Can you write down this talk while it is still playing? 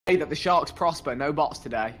that the Sharks prosper. No bots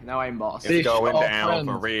today. No aim bots. It's going down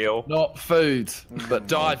for real. Not food, but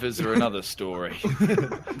divers are another story.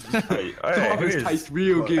 Divers taste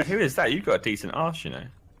real good. Who is that? You've got a decent arse, you know.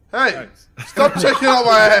 Hey, stop checking out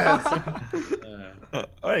my ass.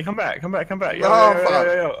 Hey, come back.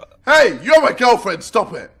 Yo. Hey, you're my girlfriend.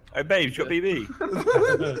 Stop it. Hey, babe, you got BB.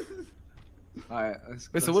 Alright,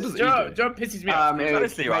 Wait, so what does it Joe pisses me off.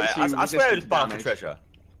 Honestly, right, I swear it's bark for treasure.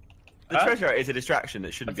 The treasure is a distraction that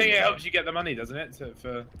I shouldn't be. think it helps you get the money, doesn't it?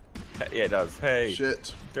 Yeah, it does. Hey.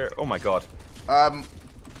 Shit. Oh my god.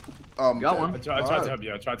 Got one. I tried to help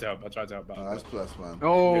you. I tried to help. Nice plus, man.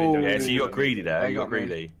 Oh. Yeah, so you got greedy there. You got me.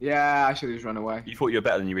 greedy. Yeah, I should have just run away. You thought you were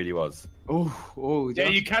better than you really was. Oh. Yeah,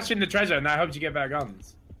 you cash in the treasure, and that helps you get better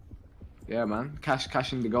guns. Yeah, man.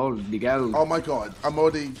 Cashing the gold. The gold. Oh my god, I'm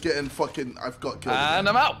already getting fucking. I've got killed. And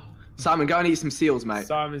I'm out. Simon, go and eat some seals, mate.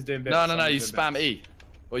 Simon's doing bits. No, you spam E.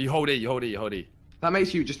 Or you hold E. That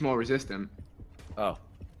makes you just more resistant. Oh.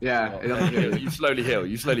 Yeah, it doesn't You slowly heal.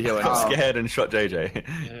 I'm scared and shot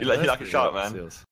JJ. You're like a shark, man.